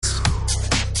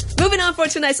Moving on for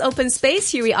tonight's open space,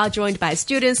 here we are joined by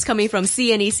students coming from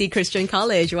CNEC Christian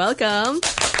College. Welcome.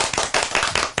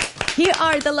 Here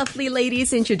are the lovely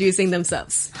ladies introducing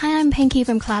themselves. Hi, I'm Pinky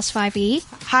from Class 5E.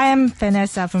 Hi, I'm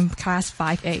Vanessa from Class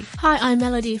 5A. Hi, I'm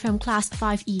Melody from Class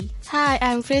 5E. Hi,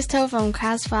 I'm Crystal from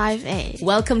Class 5A.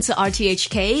 Welcome to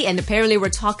RTHK, and apparently we're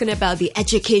talking about the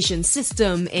education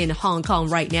system in Hong Kong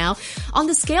right now. On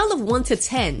the scale of 1 to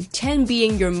 10, 10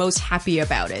 being you're most happy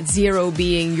about it, 0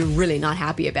 being you're really not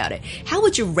happy about it, how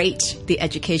would you rate the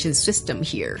education system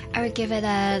here? I would give it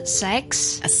a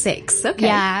 6. A 6, okay.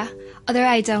 Yeah. Although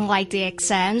I don't like the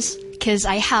exams, because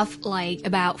I have like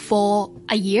about 4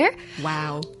 a year.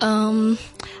 Wow.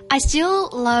 I still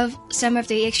love some of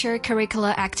the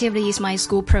extracurricular activities my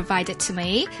school provided to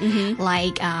me. Mm-hmm.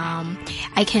 Like,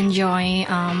 I can join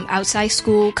outside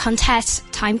school contests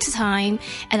time to time,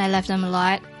 and I love them a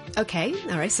lot. Okay,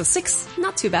 all right. So 6,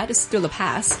 not too bad. It's still a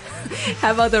pass.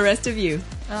 How about the rest of you?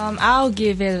 I'll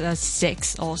give it a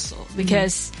 6 also,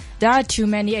 because there are too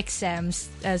many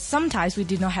exams. Sometimes we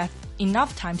do not have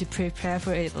enough time to prepare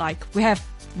for it. Like, we have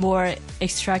more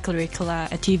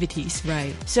extracurricular activities.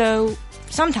 Right. So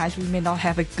sometimes we may not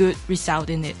have a good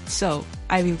result in it. So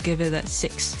I will give it a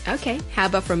 6. Okay. How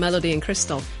about for Melody and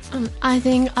Crystal? I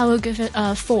think I will give it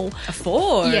a 4. A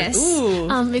 4? Yes.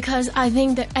 Ooh. Because I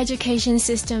think the education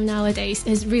system nowadays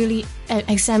is really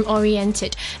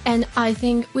exam-oriented. And I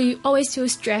think we always feel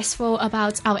stressful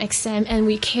about our exam and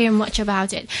we care much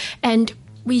about it. And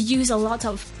we use a lot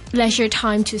of leisure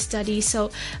time to study. So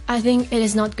I think it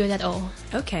is not good at all.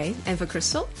 Okay. And for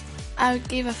Crystal? I would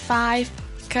give a 5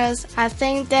 because I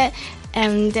think that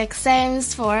the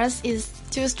exams for us is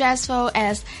too stressful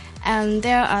as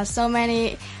there are so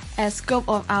many scope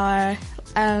of our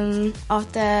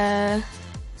of the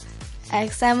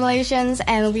examinations,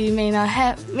 and we may not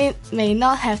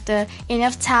have the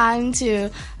enough time to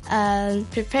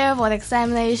prepare for the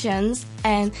examinations,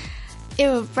 and it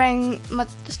will bring much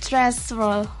stress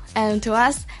to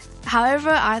us. However,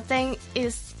 I think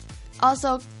it's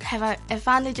also have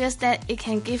advantages that it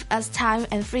can give us time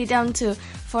and freedom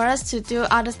for us to do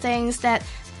other things that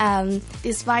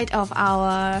in spite of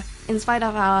our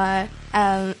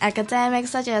academics,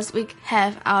 such as we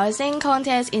have our singing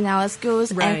contest in our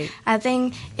schools, right. And I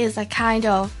think it's a kind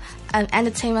of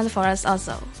entertainment for us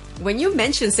also. When you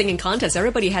mentioned singing contest,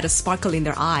 everybody had a sparkle in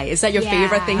their eye. Is that your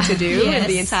favorite thing to do in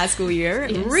the entire school year?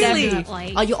 Yes, really?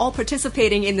 definitely. Are you all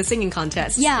participating in the singing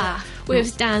contest? Yeah,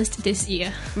 we've danced this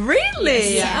year.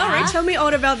 Really? Yes. All right, tell me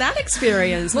all about that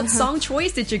experience. What song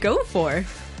choice did you go for?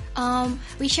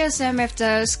 We chose some of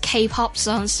those K-pop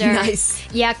songs that Nice.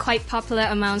 quite popular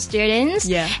among students.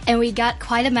 Yeah. And we got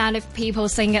quite a amount of people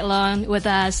singing along with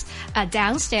us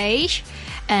downstage.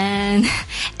 And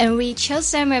we chose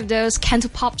some of those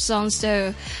Cantopop songs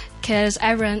too, because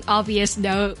everyone obviously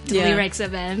know the lyrics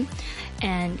of them.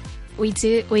 And we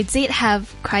did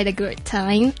have quite a good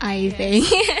time, I think.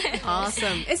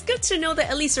 Awesome. It's good to know that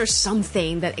at least there's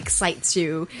something that excites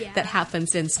you that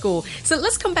happens in school. So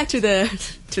let's come back to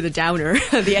the downer,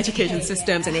 the education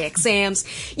systems and the exams.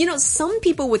 You know, some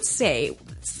people would say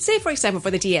for example, for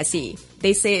the DSE,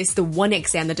 they say it's the one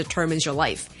exam that determines your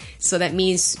life. So that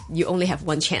means you only have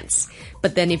one chance.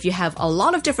 But then if you have a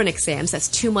lot of different exams, that's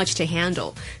too much to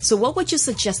handle. So what would you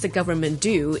suggest the government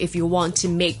do if you want to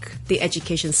make the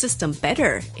education system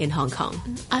better in Hong Kong?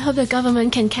 I hope the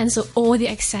government can cancel all the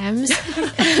exams,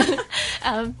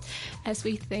 as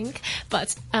we think.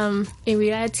 But in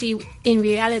reality,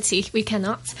 we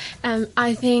cannot.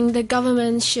 I think the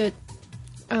government should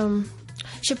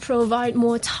provide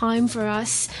more time for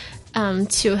us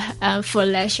for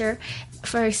leisure.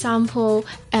 For example,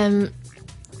 they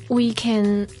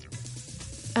can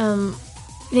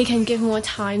give more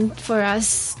time for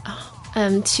us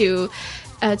to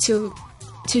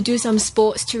do some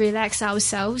sports to relax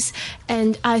ourselves,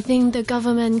 and I think the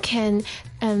government can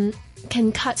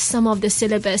cut some of the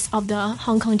syllabus of the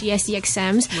Hong Kong DSE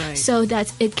exams so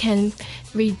that it can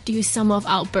reduce some of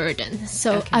our burden.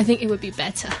 So I think it would be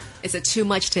better. Is it too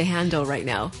much to handle right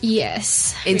now?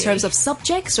 Yes. In terms of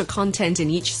subjects or content in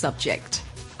each subject?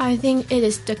 I think it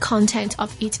is the content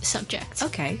of each subject.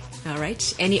 Okay. All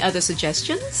right. Any other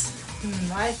suggestions?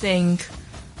 I think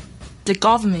the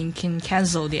government can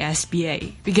cancel the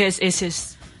SBA because it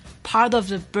is part of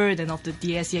the burden of the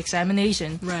DSE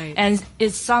examination. Right. And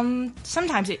it's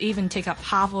sometimes it even take up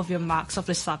half of your marks of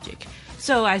the subject.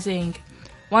 So I think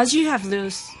once you have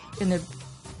lose in the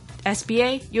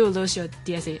SBA, you will lose your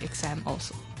DSE exam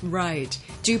also. Right.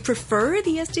 Do you prefer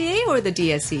the SDA or the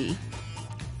DSE?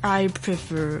 I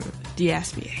prefer the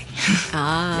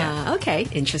SBA. Okay.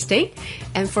 Interesting.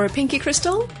 And for Pinky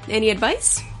Crystal, any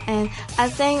advice? And I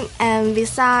think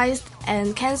besides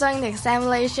cancelling the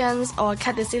examinations or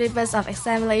cut the syllabus of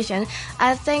examination,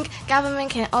 I think government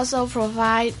can also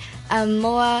provide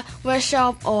more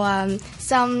workshop or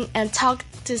some talk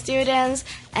to students.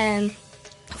 And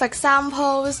for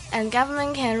example,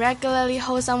 government can regularly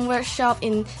hold some workshop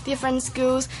in different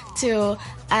schools to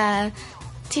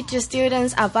teach the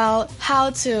students about how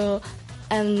to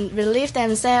relieve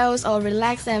themselves or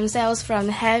relax themselves from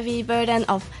the heavy burden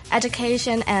of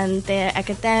education and their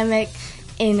academic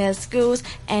in the schools.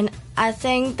 And I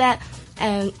think that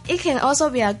it can also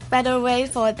be a better way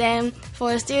for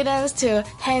students to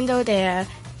handle their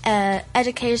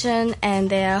education and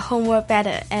their homework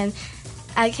better. And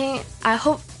I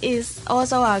hope it's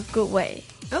also a good way.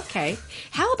 Okay.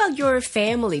 How about your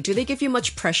family? Do they give you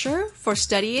much pressure for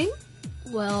studying?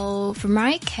 Well, for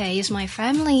my case, my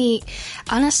family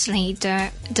honestly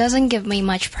doesn't give me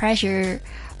much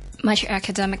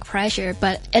academic pressure,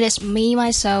 but it is me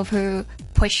myself who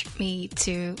pushed me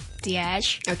to the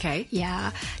edge. Okay.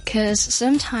 Yeah, because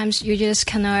sometimes you just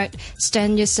cannot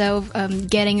stand yourself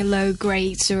getting low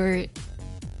grades or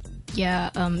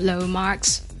low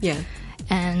marks. Yeah.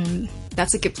 And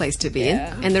that's a good place to be in.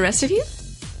 And the rest of you?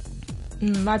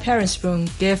 My parents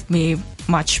won't give me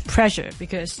much pressure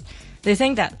because they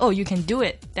think that, oh, you can do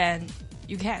it, then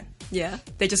you can. Yeah,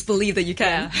 they just believe that you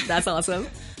can. Yeah. That's awesome.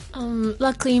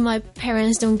 Luckily, my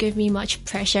parents don't give me much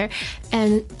pressure,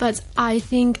 but I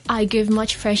think I give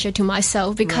much pressure to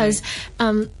myself because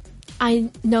I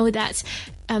know that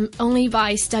only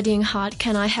by studying hard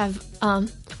can I have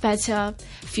better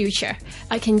future.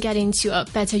 I can get into a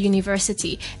better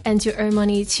university and to earn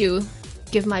money to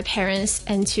give my parents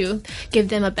and to give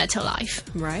them a better life.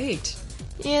 Right.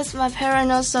 Yes, my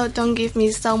parents also don't give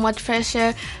me so much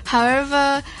pressure.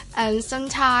 However,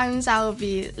 sometimes I'll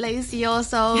be lazy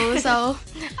also. So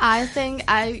I think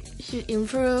I should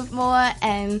improve more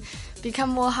and become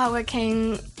more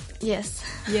hardworking. Yes.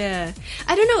 Yeah.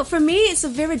 I don't know. For me, it's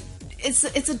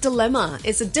a dilemma.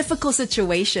 It's a difficult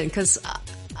situation because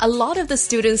a lot of the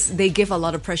students, they give a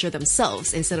lot of pressure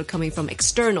themselves instead of coming from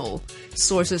external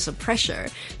sources of pressure.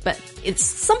 But it's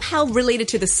somehow related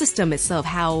to the system itself,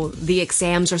 how the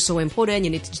exams are so important.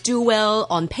 You need to do well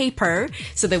on paper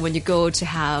so that when you go to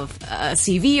have a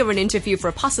CV or an interview for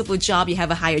a possible job, you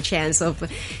have a higher chance of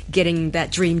getting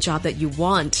that dream job that you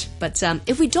want. But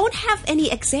if we don't have any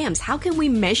exams, how can we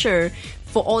measure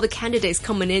for all the candidates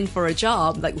coming in for a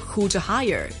job, like who to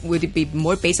hire? Would it be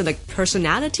more based on the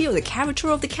personality or the character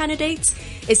of the candidates?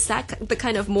 Is that the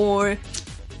kind of more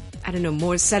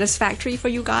satisfactory for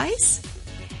you guys?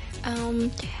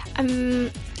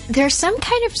 There's some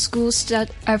kind of schools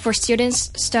that for students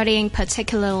studying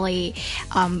particularly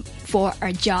for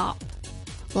a job.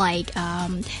 Like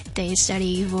they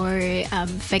study for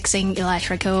fixing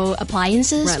electrical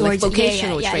appliances, right, like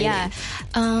vocational training. Yeah.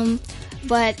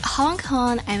 But Hong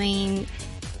Kong, I mean,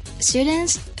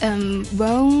 students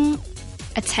won't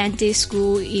attend this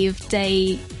school if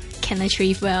they can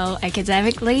achieve well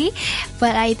academically.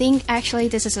 But I think actually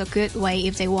this is a good way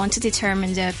if they want to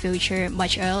determine their future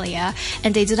much earlier,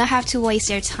 and they do not have to waste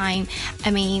their time.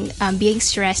 I mean, being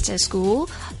stressed at school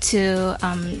to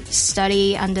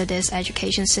study under this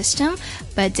education system,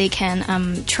 but they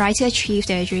can try to achieve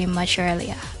their dream much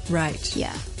earlier. Right.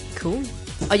 Yeah. Cool.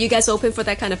 Are you guys open for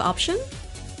that kind of option?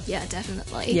 Yeah,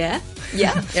 definitely. Yeah?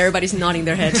 Yeah. Everybody's nodding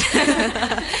their head.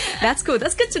 That's cool.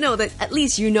 That's good to know that at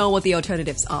least you know what the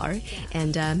alternatives are.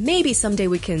 And maybe someday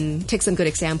we can take some good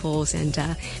examples and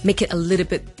make it a little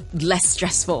bit less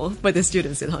stressful for the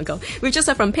students in Hong Kong. We've just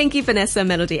heard from Pinky, Vanessa,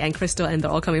 Melody, and Crystal, and they're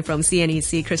all coming from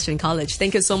CNEC Christian College.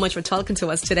 Thank you so much for talking to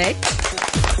us today.